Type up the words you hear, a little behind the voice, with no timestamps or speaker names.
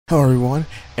Hello everyone,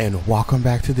 and welcome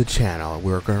back to the channel.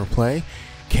 We're going to play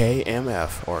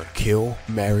KMF, or Kill,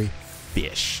 Marry,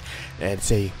 Fish. And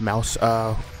it's a mouse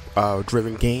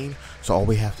driven game, so all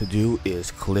we have to do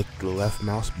is click the left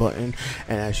mouse button,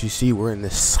 and as you see, we're in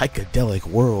this psychedelic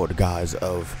world, guys,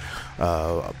 of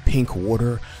pink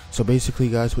water. So basically,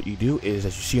 guys, what you do is,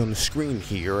 as you see on the screen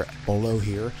here, below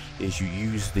here, is you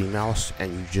use the mouse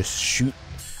and you just shoot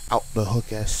out the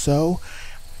hook as so,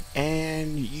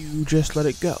 and you just let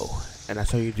it go, and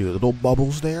that's how you do it. Little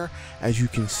bubbles there, as you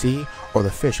can see, or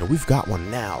the fish, and we've got one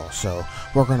now, so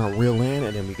we're gonna reel in,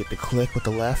 and then we get to click with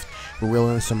the left, reel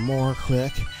in some more,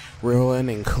 click, reel in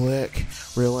and click,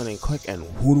 reel in and click, and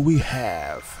who do we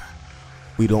have?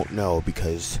 We don't know,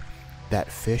 because that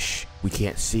fish, we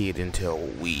can't see it until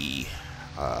we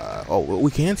oh, we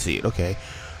can see it. Okay,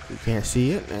 we can't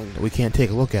see it, and we can't take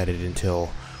a look at it until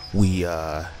we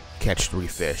catch 3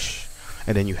 fish.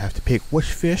 And then you have to pick which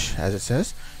fish, as it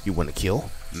says, you want to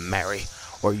kill, marry,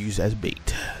 or use as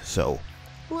bait. So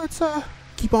let's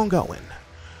keep on going.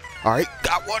 All right,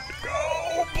 got one.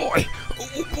 Oh boy,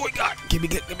 give me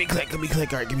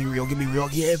click. All right, give me real.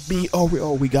 Yeah,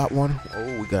 oh, we got one.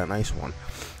 Oh, we got a nice one.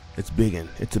 It's biggin.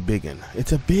 It's a biggin,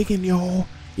 y'all.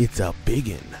 It's a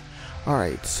biggin. All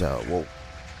right, so we'll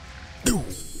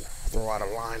throw out a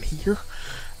line here.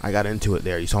 I got into it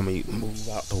there. You saw me move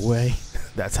out the way.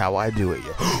 That's how I do it.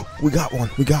 Yeah. We got one.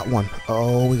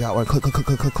 Oh, we got one.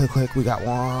 Click. We got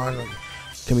one.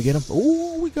 Can we get him?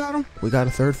 Oh, we got him. We got a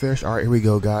 3rd fish. All right, here we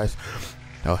go, guys.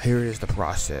 Now, here is the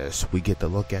process. We get to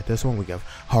look at this one. We have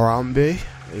Harambe.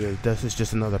 This is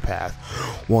just another path.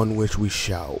 One which we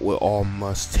all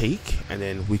must take. And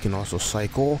then we can also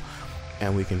cycle.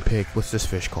 And we can pick, what's this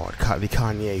fish called? The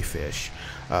Kanye fish.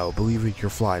 Believe in your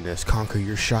flyness. Conquer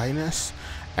your shyness.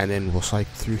 And then we'll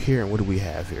cycle through here. And what do we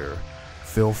have here?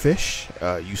 Phil Fish,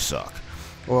 you suck.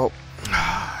 Well,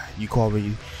 you call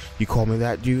me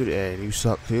that, dude, and you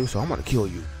suck too, so I'm gonna kill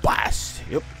you. Blast!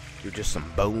 Yep, you're just some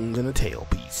bones in a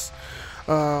tailpiece.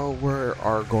 We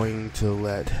are going to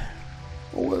let,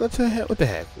 well, what the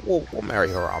heck? We'll marry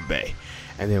Harambe,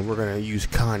 and then we're gonna use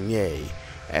Kanye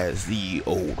as the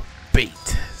old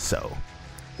bait. So,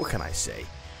 what can I say?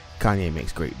 Kanye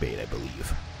makes great bait, I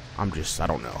believe. I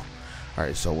don't know. All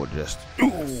right, so we'll just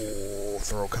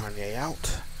throw Kanye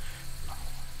out.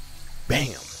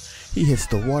 Bam! He hits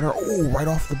the water. Oh, right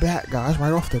off the bat, guys.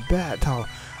 Right off the bat.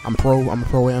 I'm a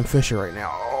pro am fisher right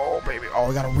now. Oh, baby. Oh,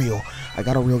 I got a reel.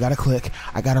 Gotta click.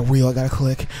 I got a reel. Gotta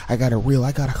click. I got a reel.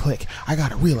 I gotta click. I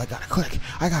got a reel. I gotta click.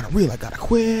 I got a reel. I gotta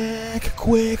quick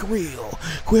reel.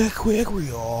 Quick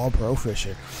reel. Oh, pro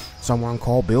fisher. Someone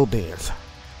call Bill Dance.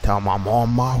 Tell him I'm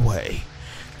on my way.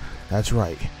 That's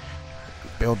right.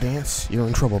 Bill Dance, you're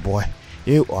in trouble, boy.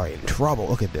 You are in trouble.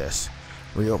 Look at this.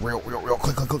 Real.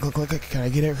 Click. Can I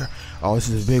get it? Oh, this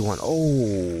is a big one.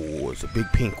 Oh, it's a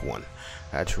big pink one.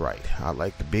 That's right. I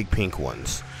like the big pink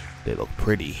ones. They look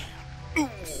pretty.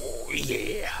 Ooh,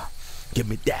 yeah. Give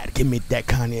me that,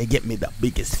 Kanye. Get me the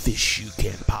biggest fish you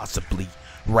can possibly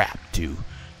rap to.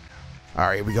 All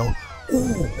right, here we go.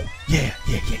 Ooh, yeah.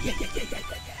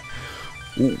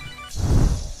 Ooh.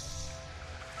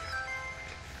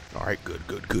 All right,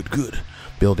 good.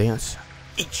 Bill Dance,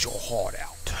 eat your heart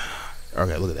out.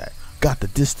 Okay, look at that. Got the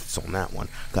distance on that one.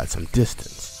 Got some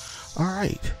distance. All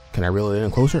right. Can I reel it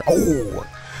in closer? Oh,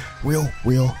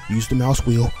 reel. Use the mouse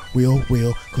wheel. Reel.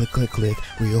 Click. Reel.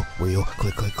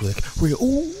 Click. Reel.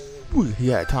 Ooh,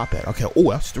 yeah, top hat. Okay. Oh,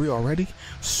 that's 3 already.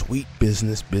 Sweet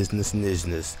business.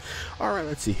 All right,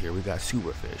 let's see here. We got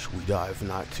superfish. We dive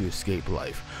not to escape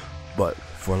life, but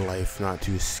for life not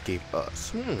to escape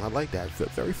us. I like that.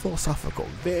 Very philosophical.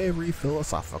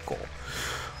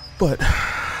 But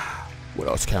what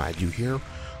else can I do here?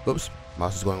 Oops,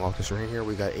 mouse is going off the screen here.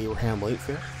 We got Abraham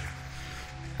Lincoln fish.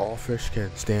 All fish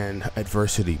can stand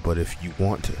adversity, but if you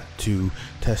want to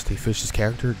test a fish's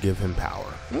character, give him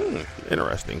power.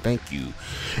 Interesting. Thank you,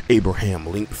 Abraham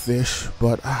Lincoln fish.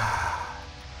 But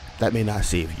that may not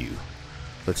save you.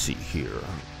 Let's see here.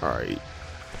 All right.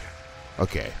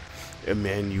 Okay.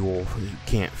 Emmanuel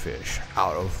can't fish.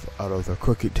 Out of the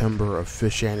crooked timber of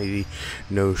fishanity,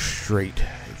 no straight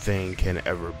thing can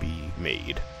ever be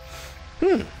made.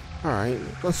 Alright,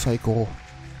 let's cycle.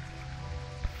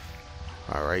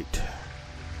 Alright.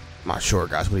 Not sure,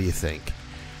 guys. What do you think?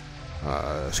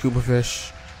 Scuba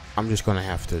fish, I'm just gonna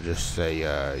have to just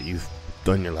say you've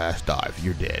done your last dive.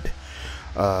 You're dead.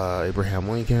 Abraham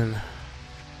Lincoln,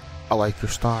 I like your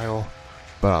style,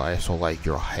 but I also like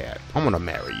your hat. I'm gonna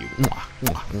marry you.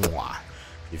 Mwah.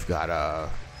 You've got a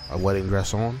wedding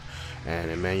dress on, and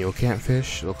Emmanuel can't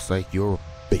fish. Looks like you're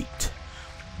bait,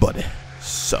 buddy.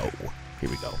 So here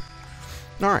we go.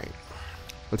 All right,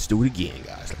 Let's do it again,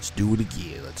 guys. Let's do it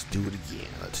again. Let's do it again.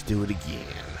 Let's do it again.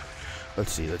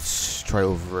 Let's see. Let's try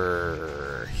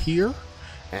over here.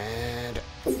 And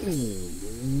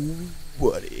ooh,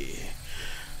 buddy.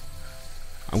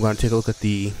 I'm gonna take a look at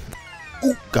the.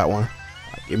 Ooh, got one.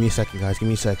 Give me a second, guys. Give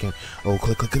me a second. Oh,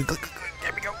 click, click, click, click, click.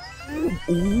 There we go.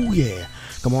 Ooh, yeah.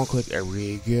 Come on, click. There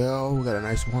we go. We got a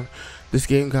nice one. This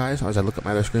game, guys, as I look at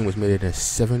my other screen, was made in a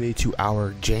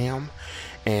 72-hour jam,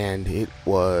 and it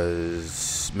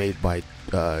was made by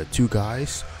 2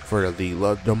 guys for the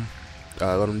Ludum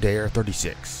Dare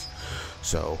 36.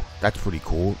 So that's pretty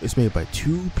cool. It's made by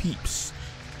 2 peeps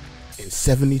in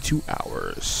 72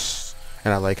 hours,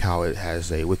 and I like how it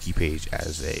has a wiki page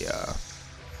as a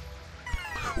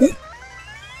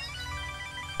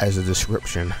as a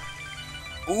description.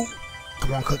 Ooh,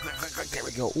 come on, click, click, click, click. There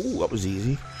we go. Ooh, that was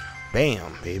easy.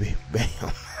 Bam, baby,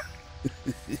 bam.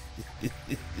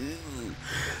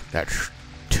 That's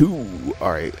 2.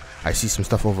 All right, I see some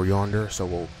stuff over yonder, so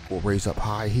we'll raise up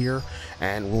high here,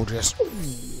 and we'll just,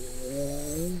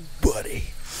 ooh, buddy.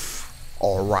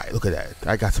 All right, look at that.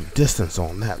 I got some distance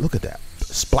on that. Look at that.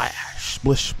 Splash,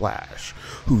 splish, splash.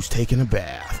 Who's taking a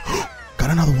bath?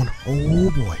 Got another one.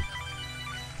 Oh boy.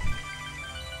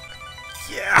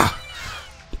 Yeah.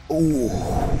 Ooh.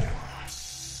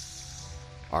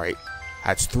 All right,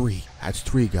 that's 3. That's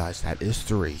 3, guys. That is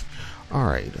 3. All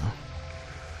right.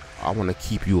 I want to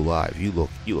keep you alive. You look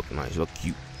nice. You look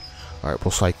cute. All right,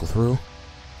 we'll cycle through.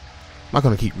 I'm not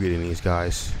gonna keep reading these,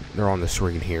 guys. They're on the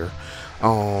screen here.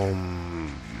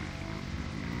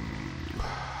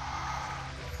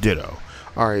 Ditto.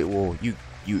 All right. Well,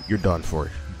 you're done for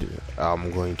it.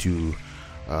 I'm going to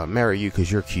marry you because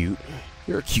you're cute.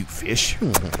 You're a cute fish.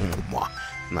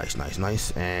 Nice, nice,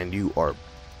 nice. And you are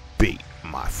bait,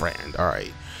 my friend. All right.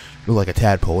 You look like a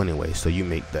tadpole anyway, so you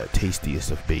make the tastiest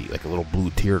of bait, like a little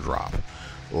blue teardrop,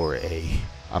 or I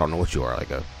don't know what you are, like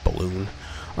a balloon.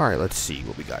 All right, let's see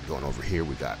what we got going over here.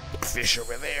 We got fish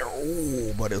over there.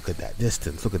 Oh, but look at that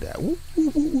distance. Look at that. Woo, woo,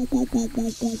 woo, woo, woo,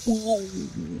 woo, woo,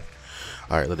 woo.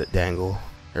 All right, let it dangle.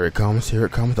 Here it comes. Here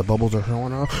it comes. The bubbles are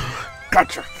showing up.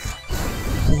 Gotcha.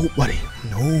 Oh, buddy.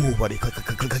 No, buddy. Click, click,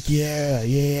 click, click, click. Yeah,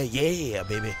 yeah, yeah,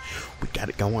 baby. We got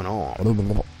it going on. All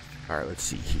right, let's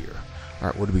see here. All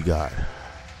right, what do we got?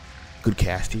 Good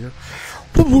cast here.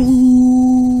 Ooh,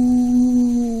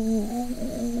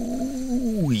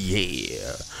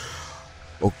 yeah.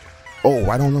 Oh,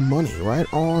 right on the money. Right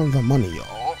on the money,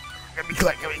 y'all. Let me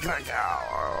click. Let me click.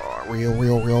 Oh,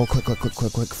 real. Click, click, click,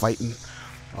 click, click. Fighting.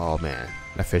 Oh, man.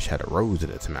 That fish had a rose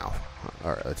in its mouth.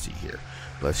 All right, let's see here.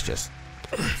 Let's just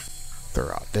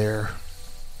throw out there.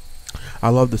 I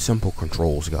love the simple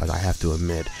controls, guys. I have to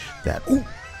admit that. Ooh,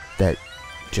 that.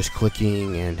 Just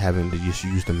clicking and having to just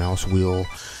use the mouse wheel,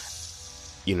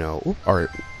 you know. Ooh, all right,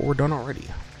 we're done already.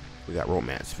 We got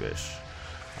romance fish.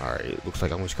 All right, looks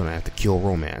like I'm just gonna have to kill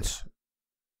romance.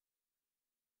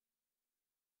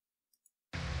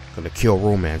 Gonna kill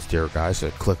romance there, guys.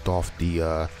 I clicked off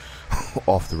the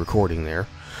off the recording there,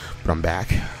 but I'm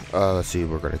back. Let's see.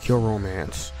 We're gonna kill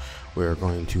romance. We're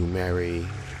going to marry.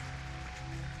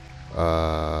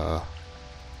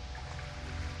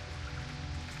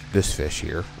 This fish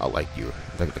here. I like you.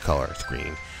 Like the color. It's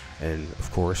green. And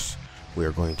of course, we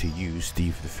are going to use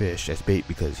Steve the fish as bait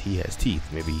because he has teeth.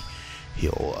 Maybe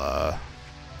he'll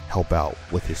help out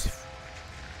with his.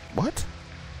 What?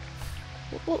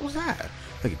 What was that?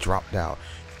 I think it dropped out.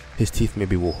 His teeth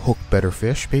maybe will hook better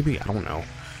fish. Maybe, I don't know.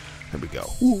 There we go.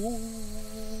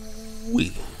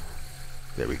 Ooh-wee.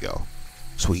 There we go.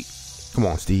 Sweet. Come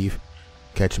on, Steve.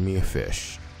 Catch me a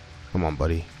fish. Come on,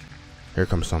 buddy. Here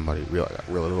comes somebody real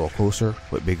a little closer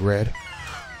with Big Red.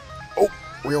 Oh,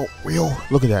 real.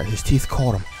 Look at that. His teeth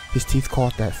caught him. His teeth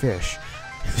caught that fish.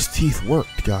 His teeth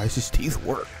worked, guys. His teeth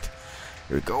worked.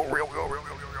 There we go. Real.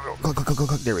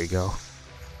 There we go.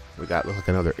 We got look like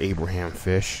another Abraham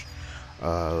fish.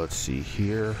 Let's see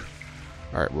here.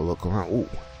 All right, we'll look around. Ooh,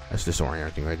 that's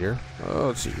disorienting right there.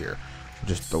 Let's see here. We'll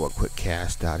just throw a quick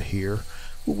cast out here.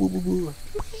 Woo.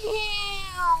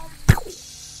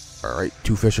 Alright,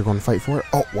 2 fish are going to fight for it.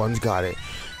 Oh, one's got it.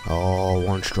 Oh,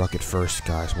 one struck it first,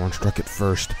 guys. One struck it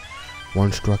first.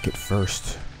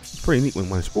 It's pretty neat when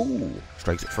one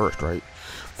strikes it first, right?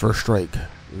 First strike.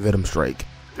 Venom strike.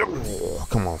 Oh,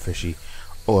 come on, fishy.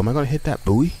 Oh, am I going to hit that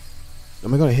buoy?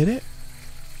 Am I going to hit it?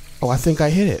 Oh, I think I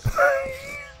hit it.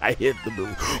 I hit the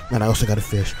buoy. And I also got a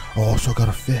fish. Oh,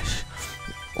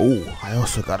 I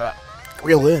also got to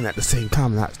reel in at the same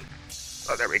time.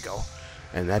 Oh, there we go.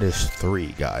 And that is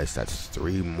 3, guys. That's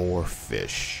 3 more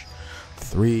fish.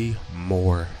 3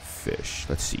 more fish.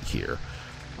 Let's see here.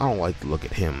 I don't like to look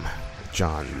at him.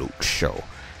 John Luke Show.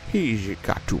 He's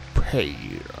got to pay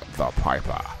the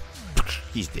piper.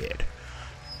 He's dead.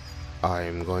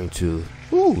 I'm going to...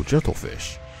 Ooh,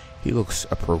 Gentlefish. He looks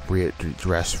appropriate to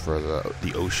dress for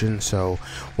the ocean. So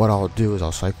what I'll do is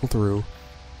I'll cycle through,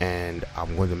 and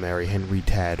I'm going to marry Henry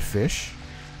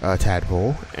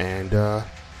Tadpole, and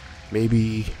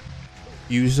maybe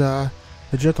use the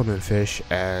gentleman fish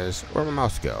as... Where'd my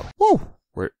mouse go? Whoa!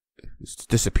 Where it's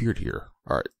disappeared here.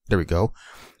 Alright, there we go.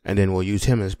 And then we'll use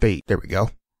him as bait. There we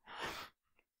go.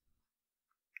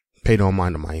 Pay no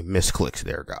mind to my misclicks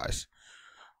there, guys.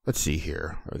 Let's see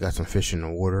here. I got some fish in the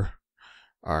water.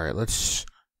 Alright, let's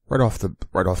right off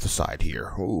the side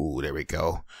here. Ooh, there we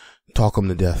go. Talk them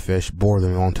to death, fish. Bore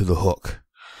them onto the hook.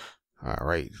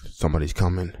 Alright, somebody's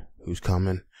coming. Who's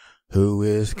coming? Who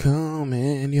is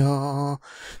coming, y'all,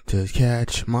 to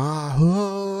catch my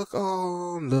hook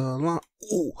on the line?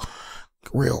 Ooh,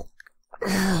 real.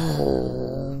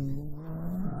 Oh,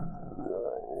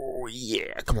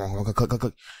 yeah, come on,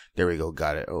 click. There we go,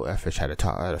 got it. Oh, that fish had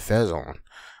a fez on.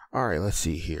 Alright, let's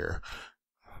see here.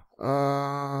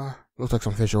 Looks like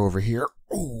some fish are over here.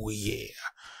 Oh, yeah.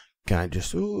 Can I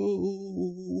just...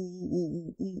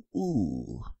 Ooh.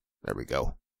 There we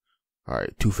go.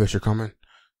 Alright, 2 fish are coming.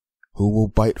 Who will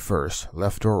bite first?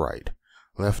 Left or right?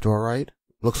 Left or right?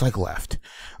 Looks like left.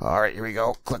 Alright, here we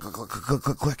go. Click.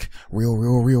 Reel.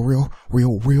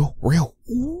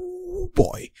 Ooh,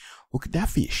 boy. Look at that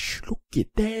fish. Look at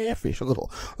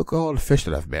all the fish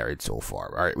that I've married so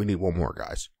far. Alright, we need one more,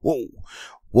 guys. Whoa,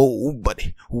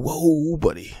 buddy.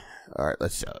 Alright,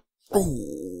 let's,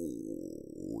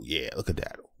 oh, yeah, look at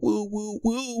that.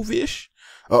 Woo, fish.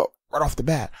 Oh, right off the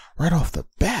bat, guys,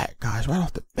 right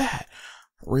off the bat.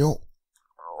 Real.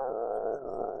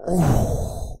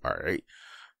 Oh,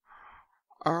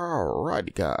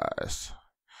 alrighty, guys.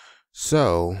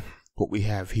 So, what we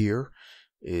have here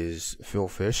is Phil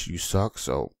Fish, you suck,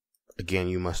 so, again,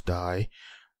 you must die.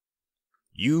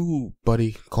 You,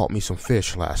 buddy, caught me some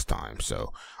fish last time,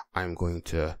 so I'm going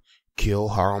to kill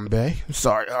Harambe. I'm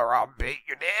sorry, Harambe,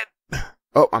 you're dead.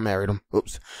 Oh, I married him.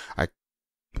 Oops. I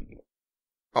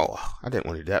didn't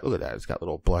want to do that. Look at that. It's got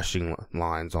little blushing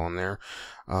lines on there.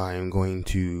 I'm going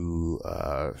to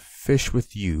fish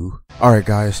with you. Alright,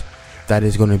 guys. That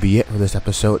is going to be it for this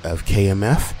episode of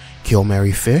KMF, Kill,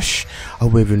 Marry, Fish. I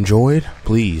hope you've enjoyed.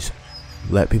 Please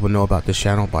let people know about this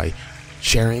channel by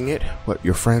sharing it with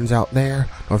your friends out there.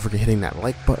 Don't forget hitting that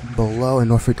like button below, and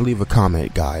don't forget to leave a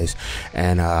comment, guys.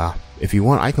 And if you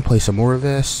want, I can play some more of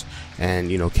this,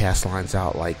 and you know, cast lines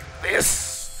out like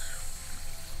this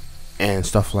and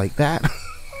stuff like that.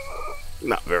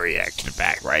 Not very action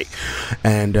packed, right?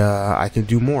 And I can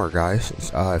do more,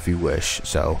 guys, if you wish.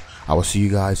 So I will see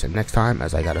you guys next time,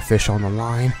 as I got a fish on the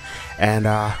line. And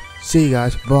see you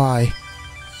guys. Bye.